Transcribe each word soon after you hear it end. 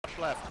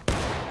left.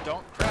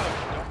 Don't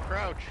crouch. Don't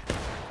crouch.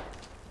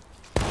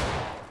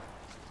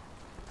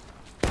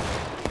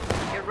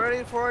 Get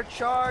ready for a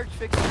charge.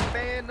 Fix your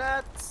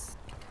bayonets.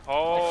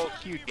 Oh,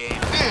 cute game.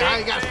 Hey,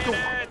 I got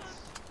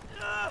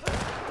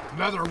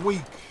another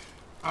week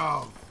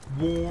of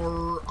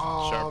war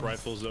of Sharp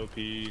rifles OP.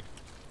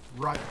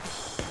 Right.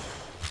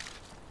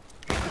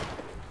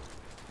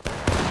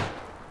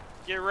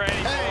 get ready,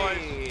 boys.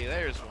 Hey,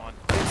 there's one.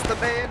 Fix the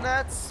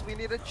bayonets. We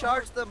need to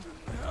charge them.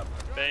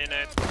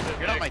 Bayonets.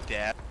 You're not my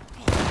dad.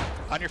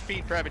 On your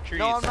feet, Private Trees.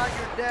 No, I'm not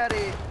your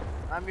daddy.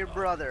 I'm your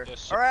brother. Yes,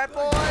 sir. All right,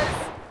 boys.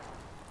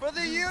 For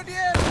the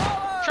Union.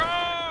 Forward!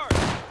 Charge!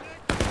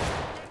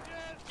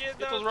 Get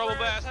those rubble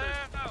bastards.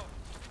 Out.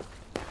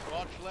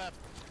 Watch left.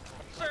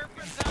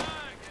 Serpentine.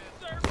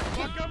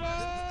 Serpentine. Come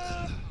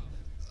on!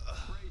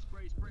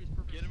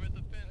 Get him at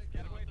the fence.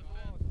 Get him at the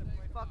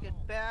fence. Fucking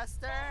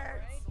bastards.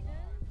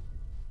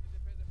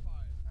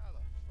 How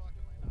the fuck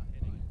am I not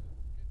hitting?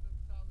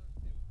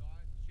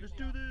 Let's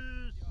do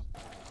this.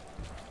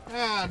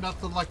 Yeah,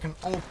 nothing like an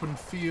open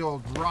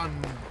field run.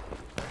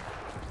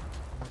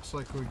 Looks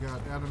like we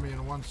got enemy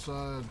on one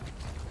side.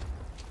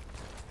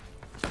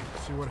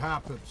 See what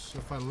happens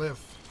if I live.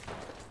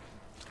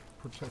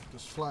 Protect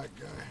this flag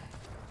guy.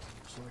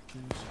 Looks like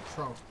he's in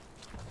trouble.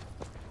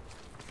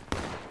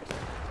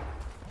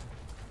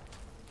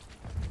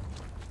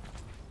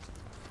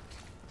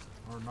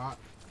 Or not.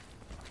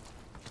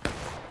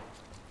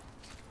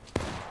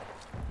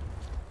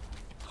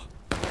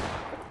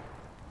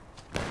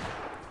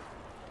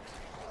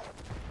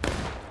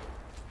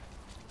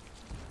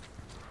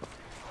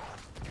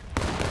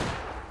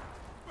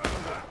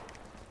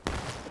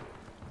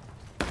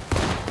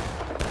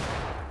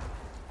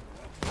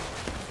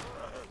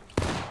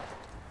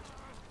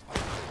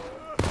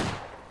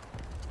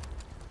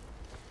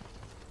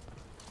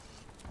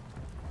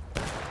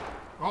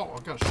 Oh, I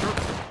got a shirt.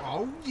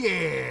 Oh,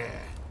 yeah.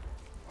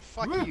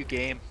 Fuck you,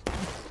 game.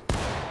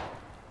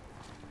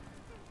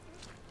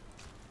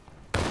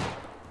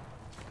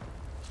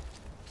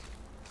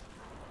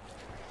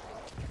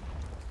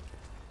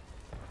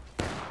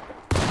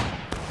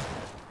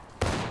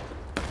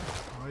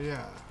 Oh,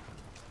 yeah.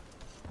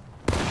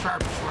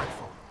 Sharpest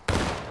rifle.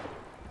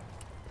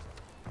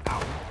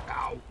 Ow,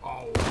 ow,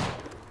 ow.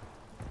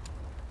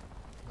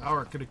 Now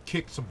we're gonna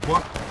kick some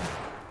butt.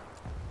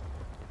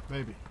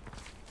 Maybe.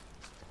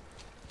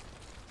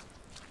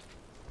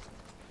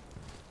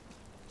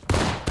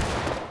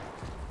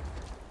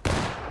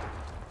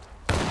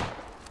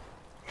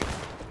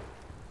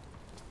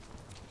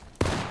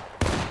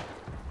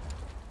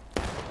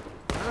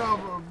 I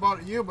don't know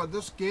about you, but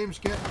this game's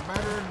getting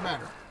better and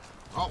better.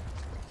 Oh,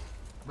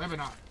 maybe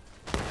not.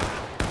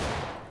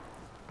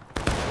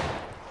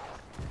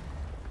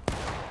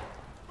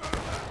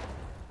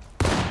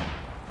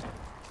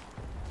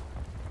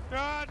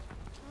 God.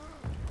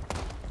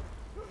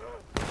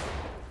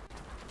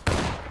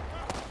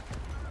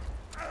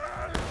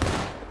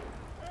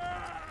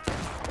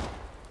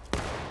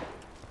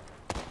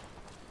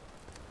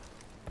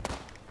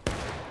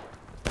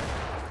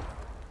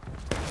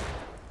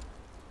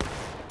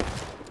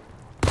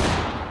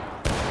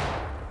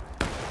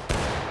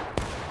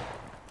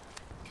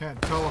 Can't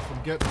tell if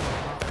I'm getting it or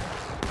not.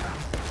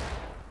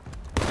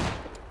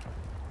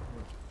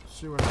 Let's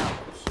see what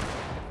happens.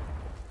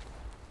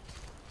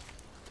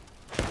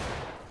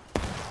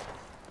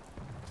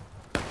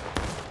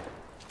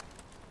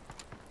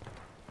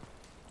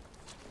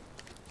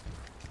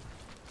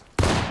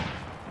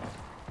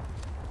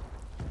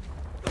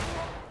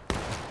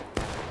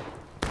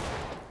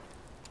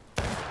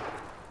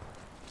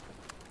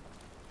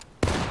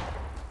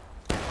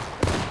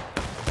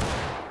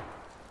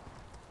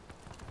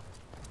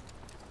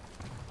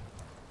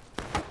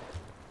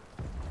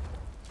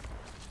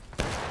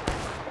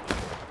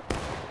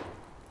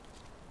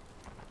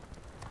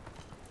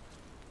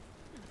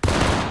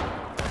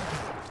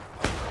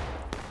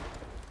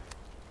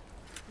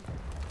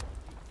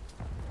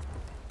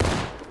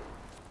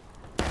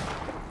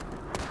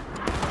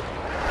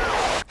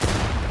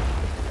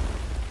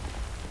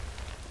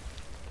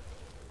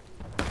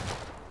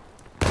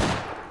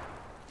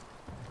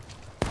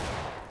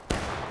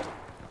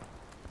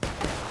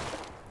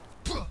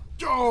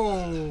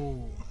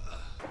 Oh!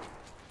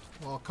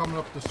 Well, coming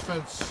up this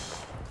fence,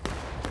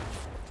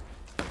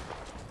 if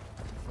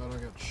I don't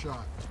get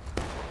shot,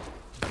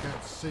 you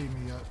can't see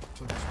me yet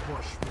to this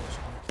bush,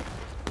 basically.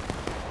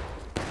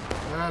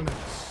 And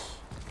it's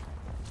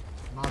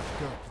not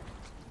good.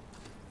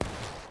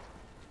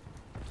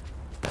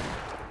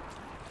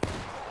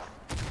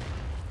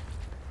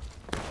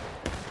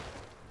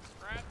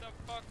 Grab the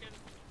fucking.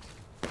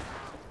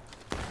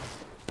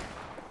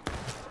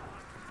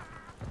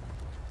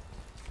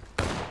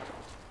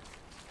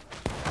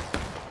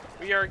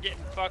 We are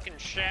getting fucking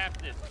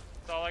shafted.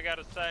 That's all I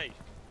gotta say.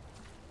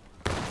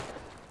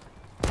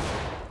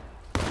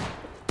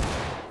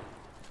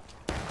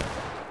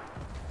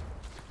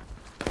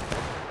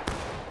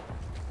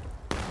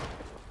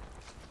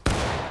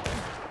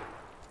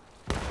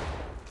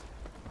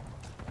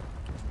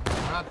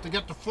 That to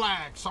get the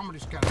flag.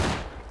 Somebody's got it.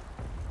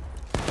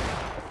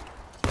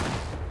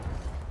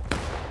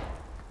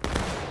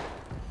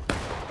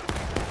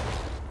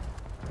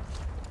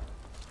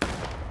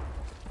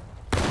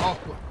 Oh,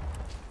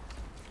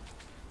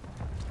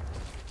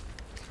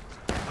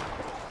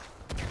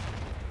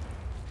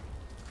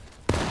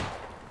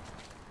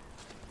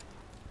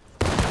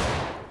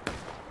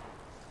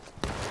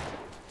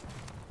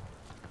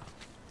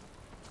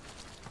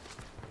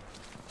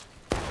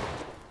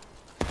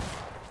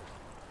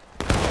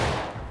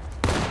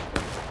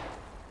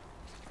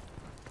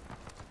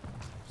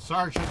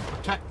 Sergeant,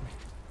 protect me.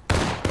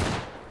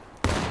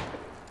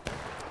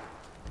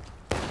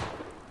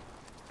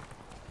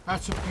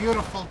 That's a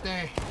beautiful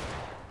day.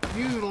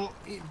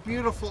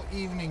 Beautiful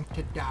evening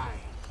to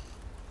die.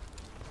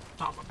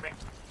 Stop a bit.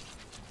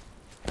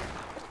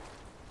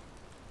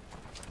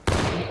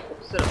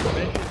 Set up the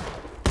mission.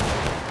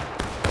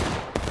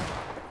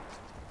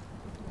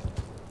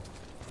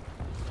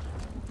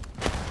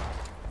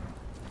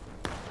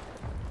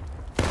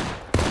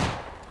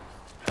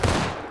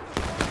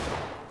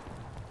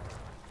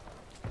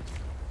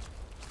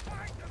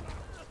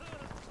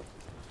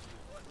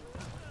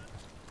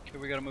 Okay,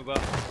 we gotta move up.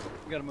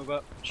 We gotta move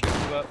up. Shoot,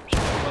 move up. Shoot,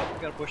 move up.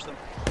 We gotta push them.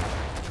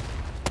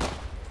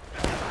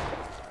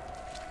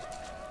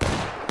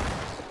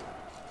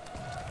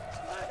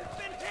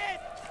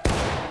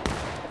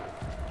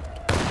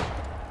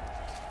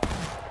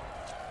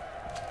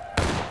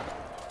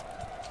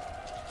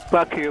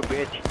 Fuck you,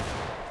 bitch.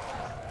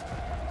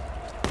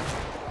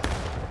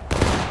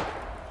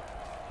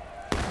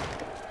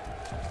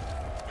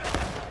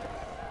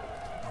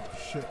 Oh,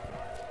 shit.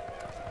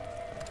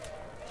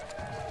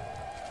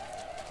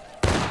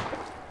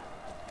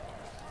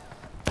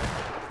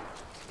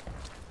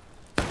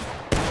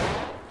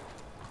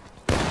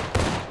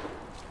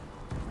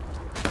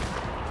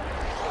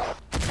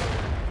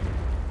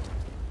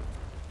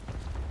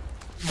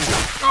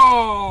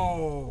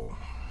 Oh!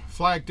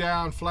 Flag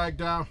down, flag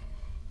down.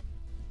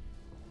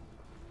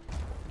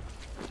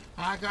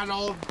 I got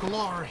old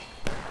glory.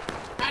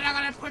 And I'm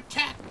gonna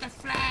protect the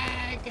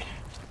flag.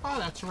 Oh,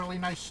 that's a really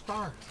nice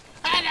star.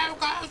 And I'm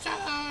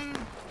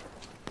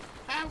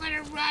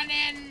gonna run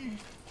in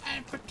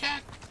and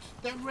protect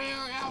the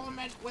real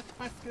element with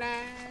my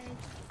flag.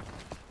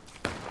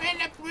 In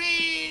the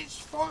breeze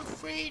for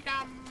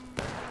freedom.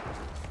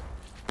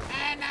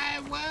 And I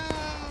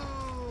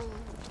will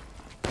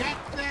get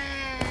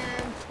there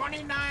in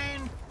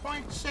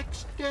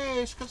 29.6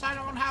 days because I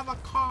don't have a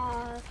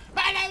car.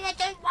 But I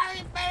don't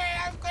worry about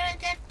it. I'm gonna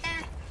get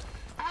there.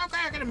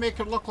 I'm gonna make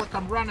it look like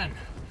I'm running.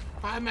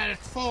 I'm at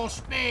full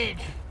speed.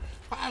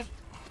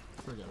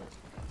 Forget it.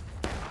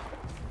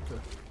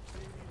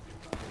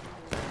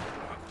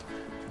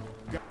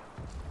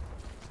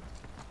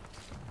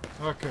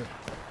 Okay.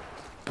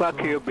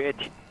 Fuck you,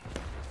 bitch.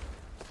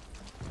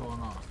 What's going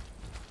on?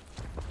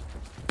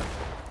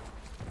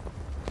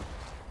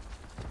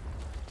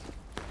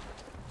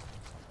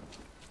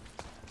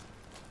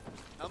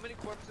 How many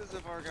corpses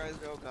of our guys?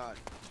 Oh god.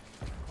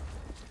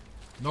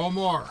 No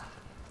more.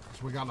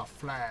 'Cause we got a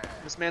flag.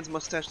 This man's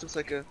mustache looks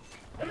like a.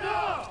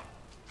 Huzzah!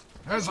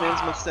 This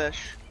man's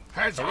mustache.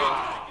 Huzzah!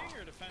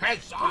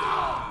 Huzzah!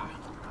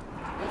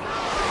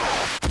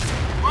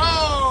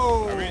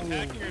 Whoa! Are we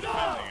attacking or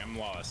defending? I'm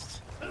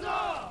lost.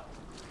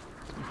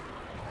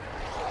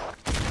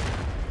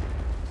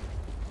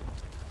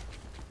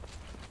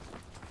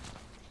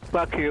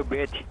 Fuck you,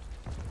 bitch.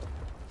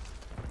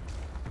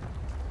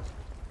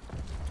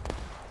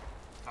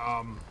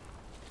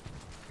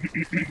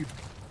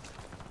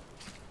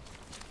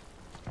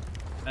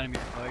 Enemy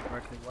flag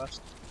directly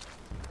west.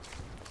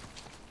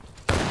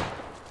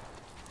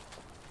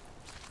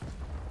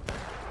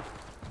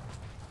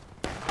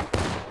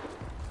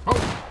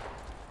 Oh!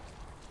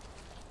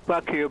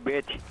 Fuck you,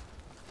 bitch.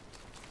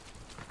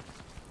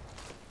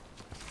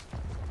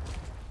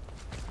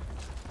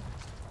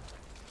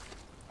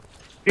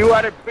 You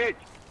are a bitch.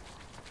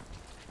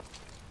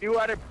 You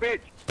are a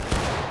bitch.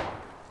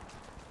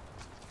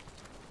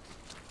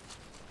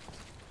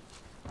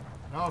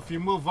 Now, if you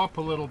move up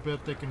a little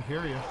bit, they can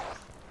hear you.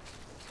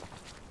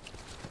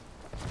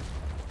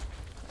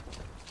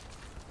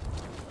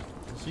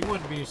 He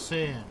wouldn't be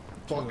saying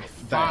Fuck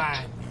to that.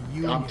 find the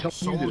Union I'm telling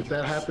you that if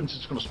that soldiers. happens,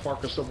 it's going to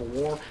spark a civil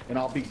war, and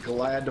I'll be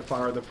glad to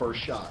fire the first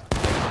shot.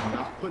 I'm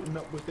not putting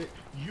up with it.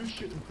 You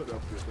shouldn't put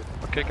up with it.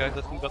 Okay, guys,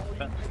 let's move up the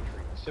fence.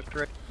 Shift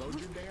right. Load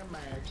your damn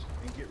mags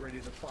and get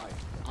ready to fight.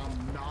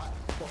 I'm not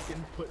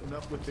fucking putting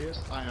up with this.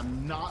 I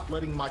am not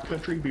letting my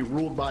country be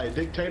ruled by a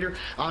dictator.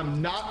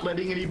 I'm not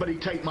letting anybody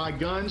take my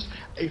guns.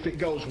 If it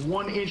goes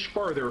 1 inch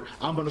further,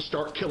 I'm going to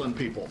start killing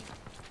people.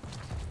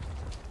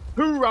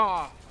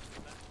 Hoorah!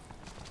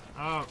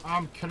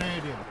 I'm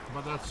Canadian,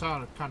 but that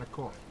sounded kind of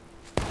cool.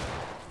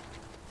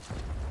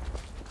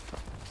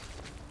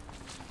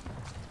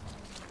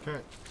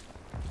 Okay.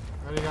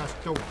 What do you guys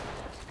do?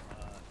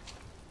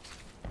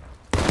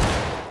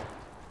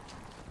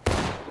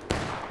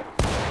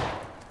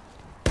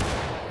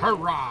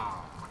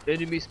 Hurrah!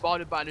 Enemy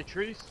spotted by the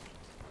trees.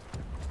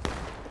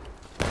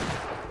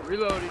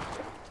 Reloading.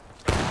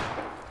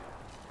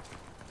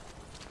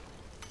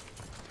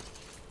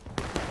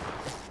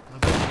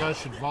 guys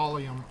should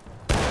volley him.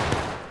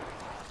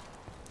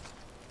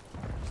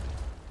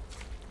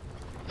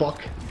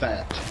 Fuck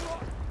that.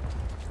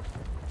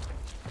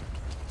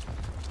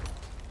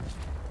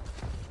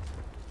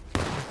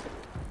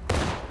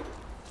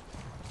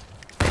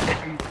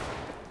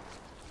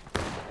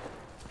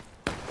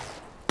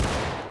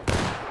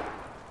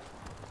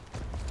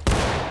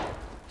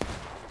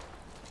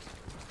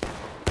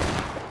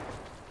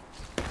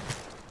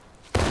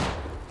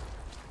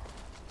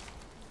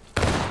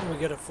 We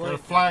get a flag. Got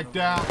a flag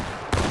down.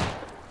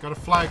 Got a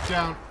flag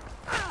down.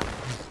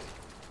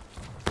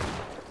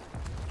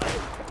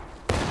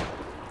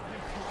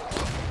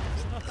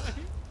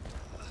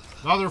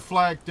 Another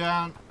flag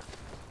down.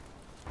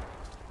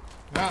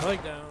 Yeah.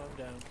 Flag down, I'm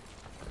down.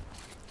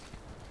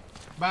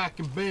 Back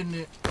and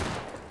bending it.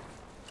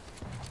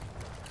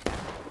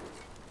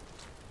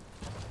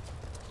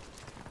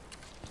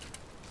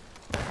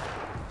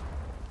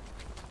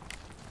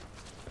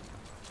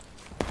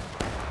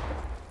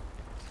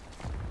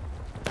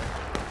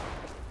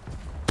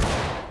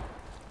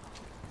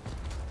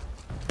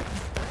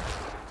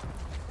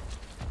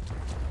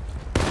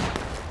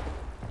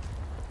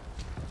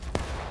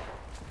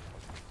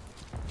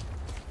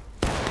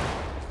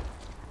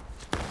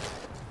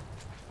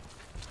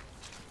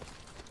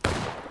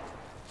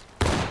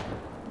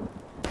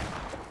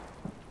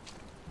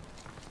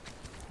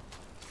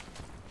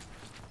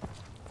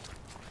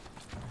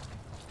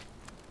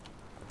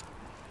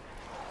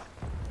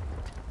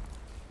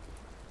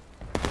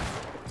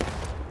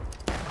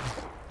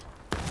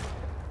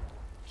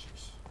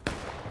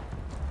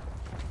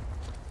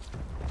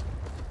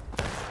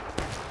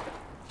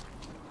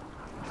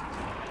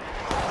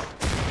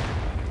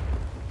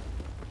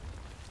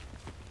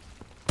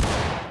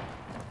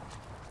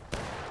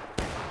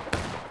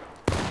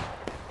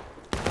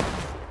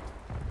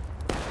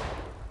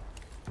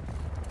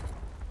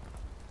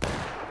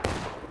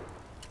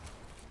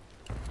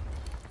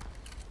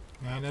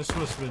 Man, this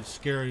must have been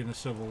scary in the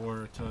Civil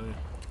War, I tell you.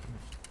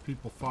 If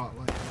people fought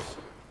like this.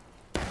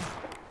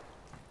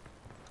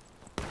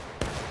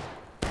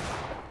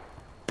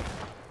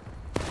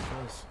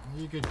 Because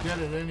you could get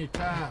it any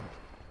time.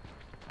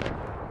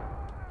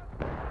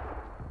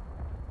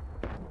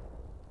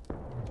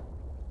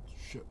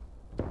 Shit.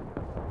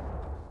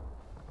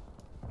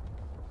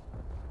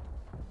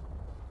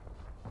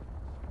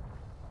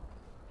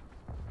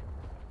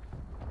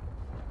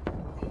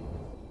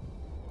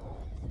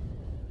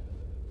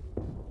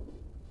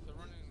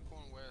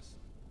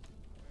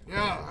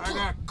 Yeah, I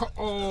got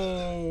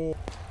oh.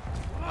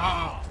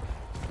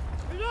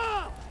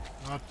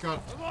 Not good.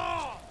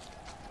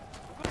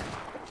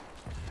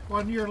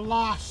 When you're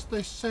lost,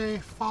 they say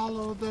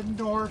follow the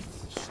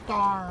North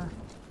Star.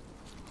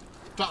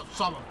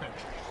 Son of a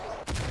bitch.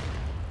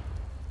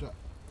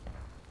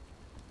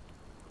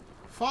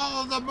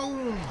 Follow the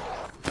moon.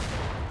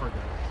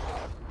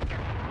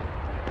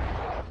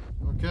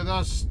 Okay,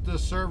 that's the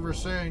server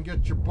saying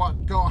get your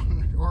butt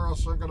going, or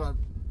else I'm gonna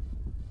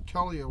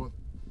kill you with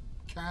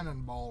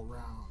cannonball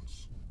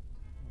rounds.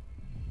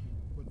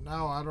 But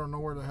now I don't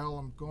know where the hell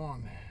I'm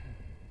going.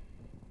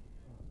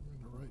 In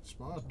the right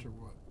spot or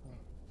what?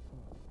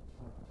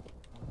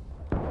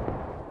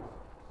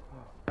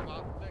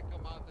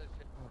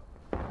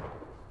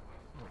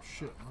 Oh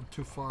shit, I'm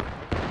too far.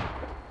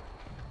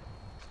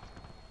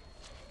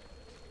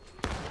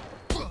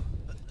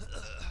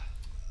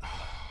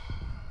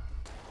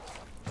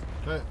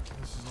 Okay,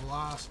 this is the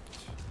last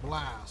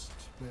blast,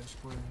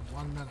 basically,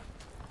 1 minute.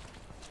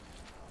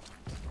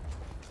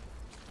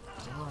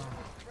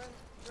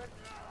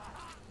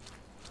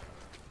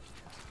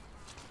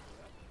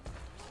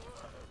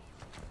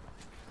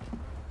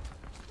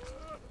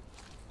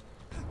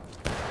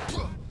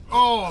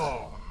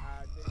 Oh!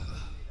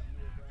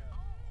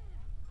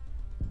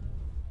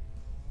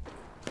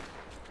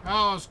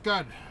 That was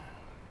good.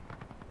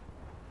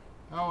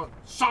 That was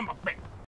son of a bitch.